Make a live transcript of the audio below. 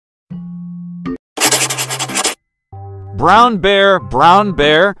Brown bear, brown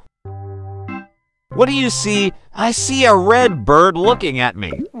bear. What do you see? I see a red bird looking at me.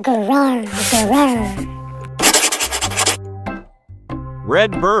 Grrr, grrr.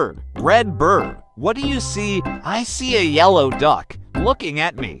 Red bird, red bird. What do you see? I see a yellow duck looking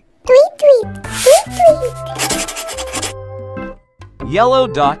at me. Tweet, tweet, tweet, tweet. Yellow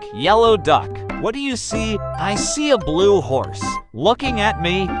duck, yellow duck. What do you see? I see a blue horse looking at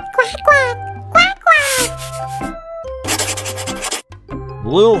me. Quack, quack, quack, quack.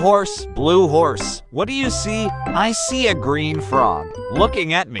 Blue horse, blue horse. What do you see? I see a green frog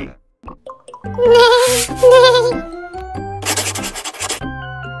looking at me. Neigh, neigh.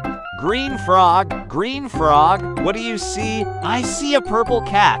 Green frog, green frog. What do you see? I see a purple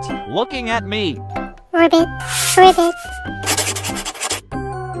cat looking at me. Ribbit, ribbit.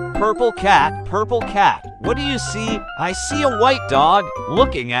 Purple cat, purple cat. What do you see? I see a white dog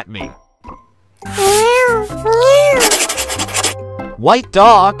looking at me. Meow, meow. White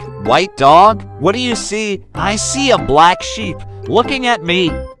dog, white dog. What do you see? I see a black sheep looking at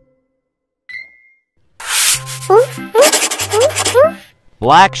me. Woof, woof, woof, woof.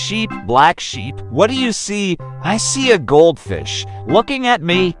 Black sheep, black sheep. What do you see? I see a goldfish looking at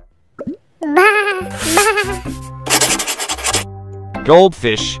me. Bah, bah.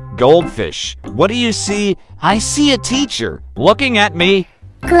 Goldfish, goldfish. What do you see? I see a teacher looking at me.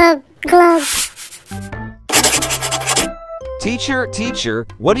 Glub, glub. Teacher, teacher.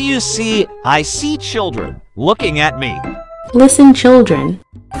 What do you see? I see children looking at me. Listen, children.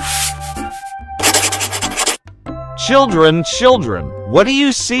 Children, children. What do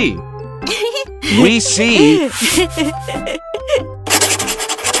you see? We see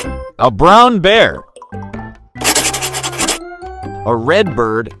a brown bear, a red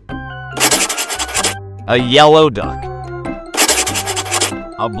bird, a yellow duck,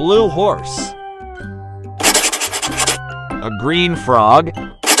 a blue horse, a green frog,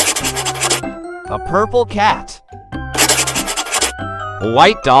 a purple cat, a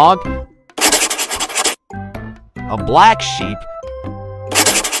white dog, a black sheep,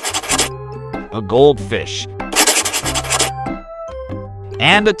 a goldfish,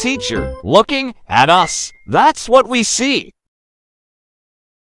 and a teacher looking at us. That's what we see.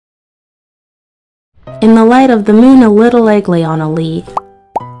 In the light of the moon, a little egg lay on a leaf.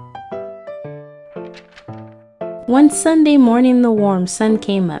 One Sunday morning, the warm sun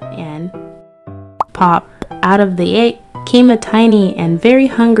came up and pop, out of the egg came a tiny and very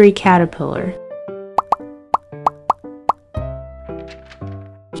hungry caterpillar.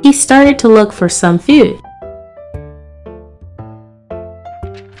 He started to look for some food.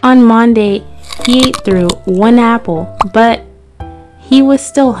 On Monday, he ate through one apple, but he was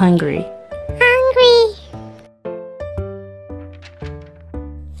still hungry. Hungry.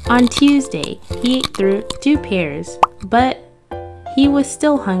 On Tuesday, he ate through 2 pears, but he was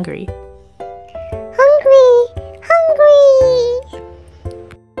still hungry. Hungry, hungry.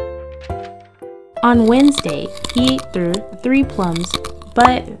 On Wednesday, he ate through 3 plums,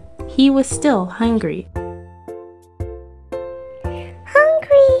 but he was still hungry.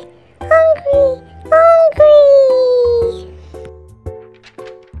 Hungry, hungry, hungry.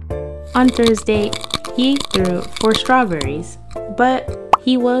 On Thursday, he ate through 4 strawberries, but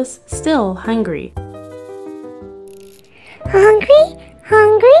he was still hungry. Hungry,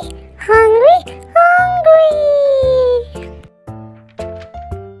 hungry, hungry, hungry.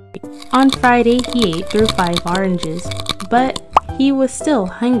 On Friday, he ate through 5 oranges, but he was still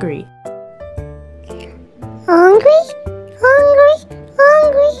hungry. Hungry, hungry,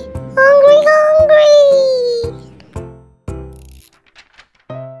 hungry, hungry, hungry.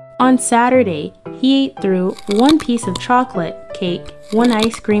 On Saturday, he ate through 1 piece of chocolate cake, 1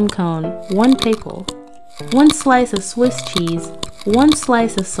 ice cream cone, 1 pickle, 1 slice of Swiss cheese, 1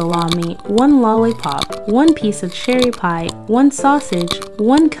 slice of salami, 1 lollipop, 1 piece of cherry pie, 1 sausage,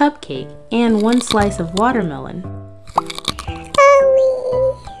 1 cupcake, and 1 slice of watermelon.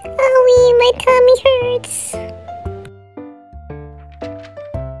 Owie, my tummy hurts.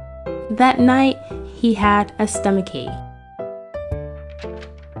 That night, he had a stomachache.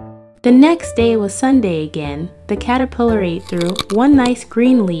 The next day was Sunday again. The caterpillar ate through 1 nice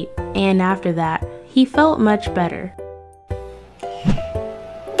green leaf, and after that, he felt much better.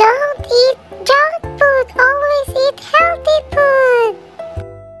 Don't eat junk food. Always eat healthy food.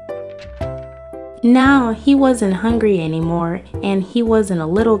 Now he wasn't hungry anymore, and he wasn't a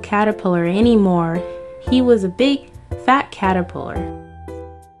little caterpillar anymore. He was a big, fat caterpillar.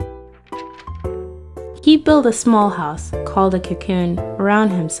 He built a small house, called a cocoon, around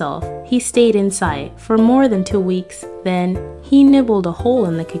himself. He stayed inside for more than 2 weeks. Then he nibbled a hole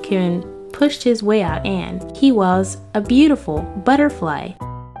in the cocoon, pushed his way out and he was a beautiful butterfly.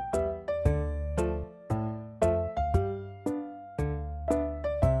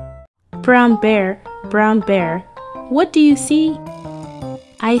 Brown bear, what do you see?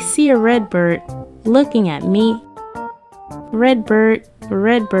 I see a red bird looking at me. Red bird,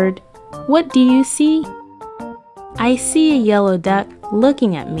 what do you see? I see a yellow duck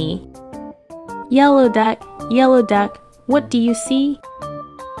looking at me. Yellow duck, what do you see?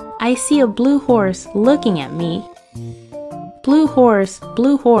 I see a blue horse looking at me. Blue horse,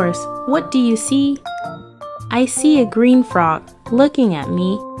 what do you see? I see a green frog looking at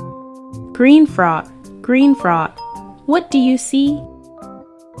me. Green frog, what do you see?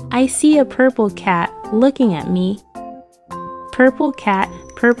 I see a purple cat looking at me. Purple cat,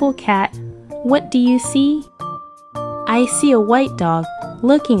 what do you see? I see a white dog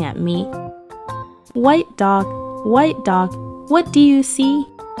looking at me. White dog, what do you see?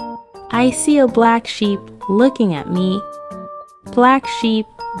 I see a black sheep looking at me. Black sheep,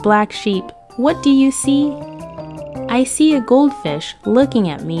 what do you see? I see a goldfish looking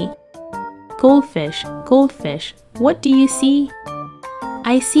at me. Goldfish, what do you see?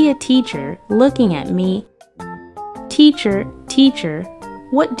 I see a teacher looking at me. Teacher,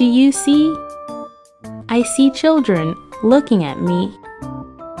 what do you see? I see children looking at me.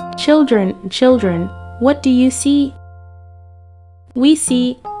 Children, what do you see? We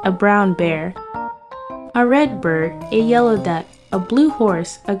see a brown bear, a red bird, a yellow duck, a blue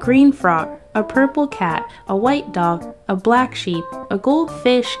horse, a green frog, a purple cat, a white dog, a black sheep, a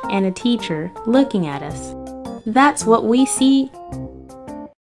goldfish, and a teacher looking at us. That's what we see.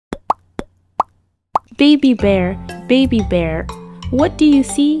 Baby bear, what do you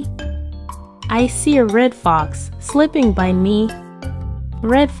see? I see a red fox slipping by me.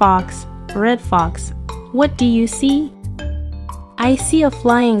 Red fox, what do you see? I see a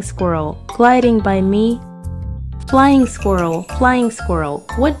flying squirrel gliding by me. Flying squirrel,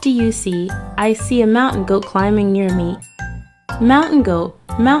 what do you see? I see a mountain goat climbing near me. Mountain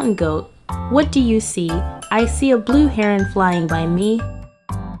goat, what do you see? I see a blue heron flying by me.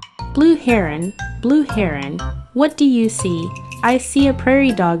 Blue heron, what do you see? I see a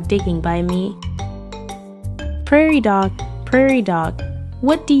prairie dog digging by me. Prairie dog,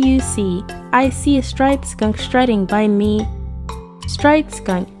 what do you see? I see a striped skunk strutting by me. Striped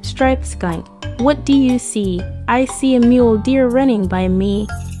skunk, what do you see? I see a mule deer running by me.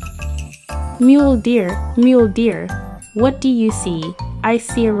 Mule deer, what do you see? I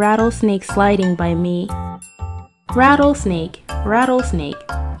see a rattlesnake sliding by me. Rattlesnake,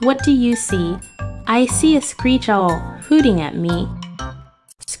 what do you see? I see a screech owl hooting at me.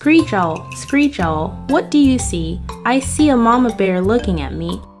 Screech owl, what do you see? I see a mama bear looking at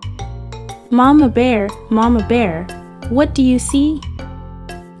me. Mama bear, what do you see?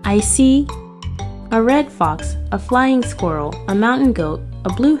 I see a red fox, a flying squirrel, a mountain goat,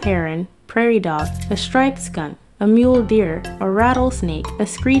 a blue heron, prairie dog, a striped skunk, a mule deer, a rattlesnake, a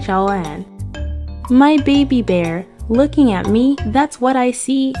screech owl, and my baby bear looking at me. That's what I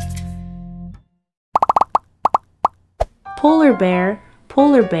see. Polar bear,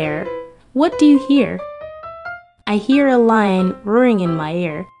 what do you hear? I hear a lion roaring in my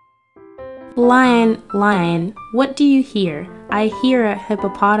ear. Lion, what do you hear? I hear a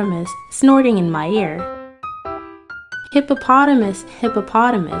hippopotamus snorting in my ear. Hippopotamus,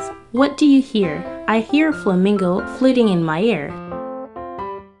 what do you hear? I hear a flamingo fluting in my ear.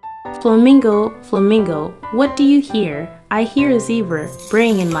 Flamingo, what do you hear? I hear a zebra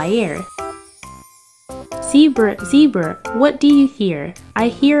braying in my ear. Zebra, what do you hear? I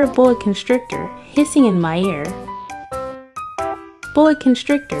hear a boa constrictor hissing in my ear. Boa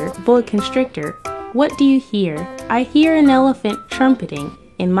constrictor, what do you hear? I hear an elephant trumpeting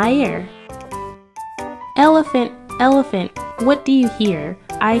in my ear. Elephant, what do you hear?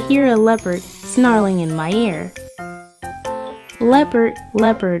 I hear a leopard snarling in my ear.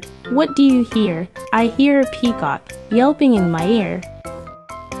 Leopard, what do you hear? I hear a peacock yelping in my ear.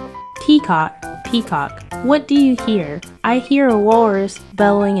 Peacock, what do you hear? I hear a walrus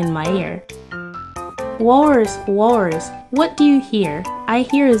bellowing in my ear. Walrus, what do you hear? I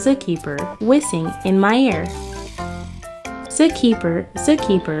hear a zookeeper whistling in my ear. Zookeeper,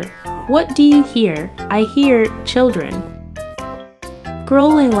 what do you hear? I hear children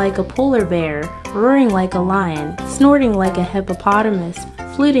growling like a polar bear, roaring like a lion, snorting like a hippopotamus,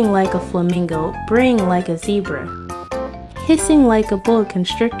 fluting like a flamingo, braying like a zebra, hissing like a boa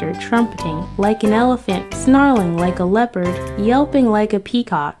constrictor, trumpeting like an elephant, snarling like a leopard, yelping like a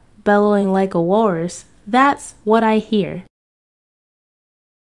peacock, bellowing like a walrus. That's what I hear.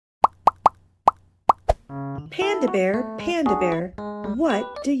 Panda bear,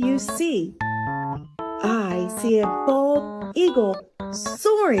 what do you see? I see a bald eagle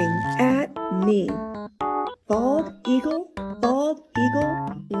soaring at me. Bald eagle,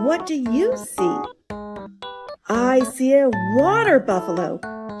 what do you see? I see a water buffalo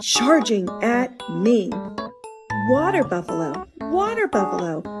charging at me. Water buffalo,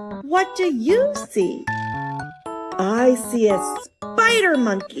 what do you see? I see a spider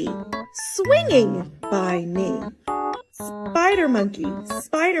monkey swinging by me. Spider monkey,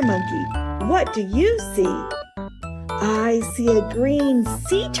 what do you see? I see a green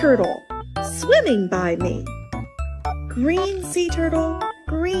sea turtle swimming by me. Green sea turtle,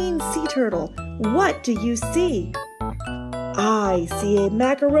 what do you see? I see a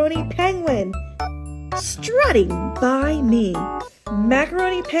macaroni penguin strutting by me.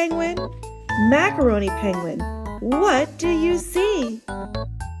 Macaroni penguin, what do you see?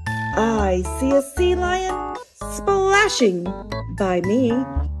 I see a sea lion splashing by me.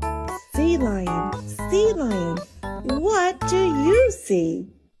 Sea lion, what do you see?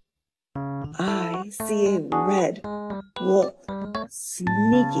 I see a red wolf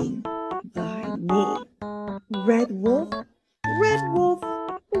sneaking by me. Red wolf,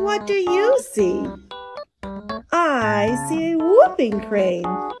 what do you see? I see a whooping crane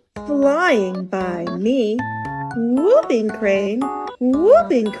flying by me. Whooping crane,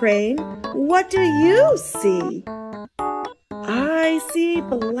 what do you see? I see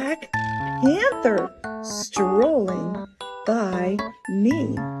Black Panther strolling by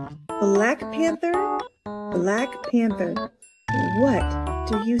me. Black Panther, what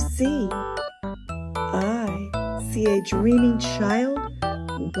do you see? I see a dreaming child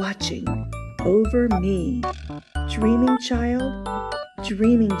watching over me. Dreaming child,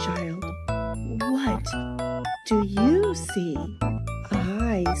 what do you see?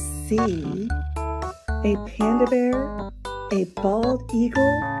 I see a panda bear, a bald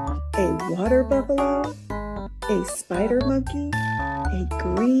eagle, a water buffalo, a spider monkey, a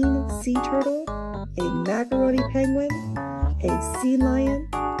green sea turtle, a macaroni penguin, a sea lion,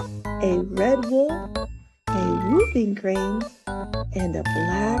 a red wolf, a whooping crane, and a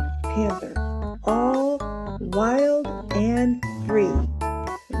black panther, all wild and free.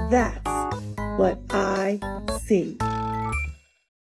 That's what I see.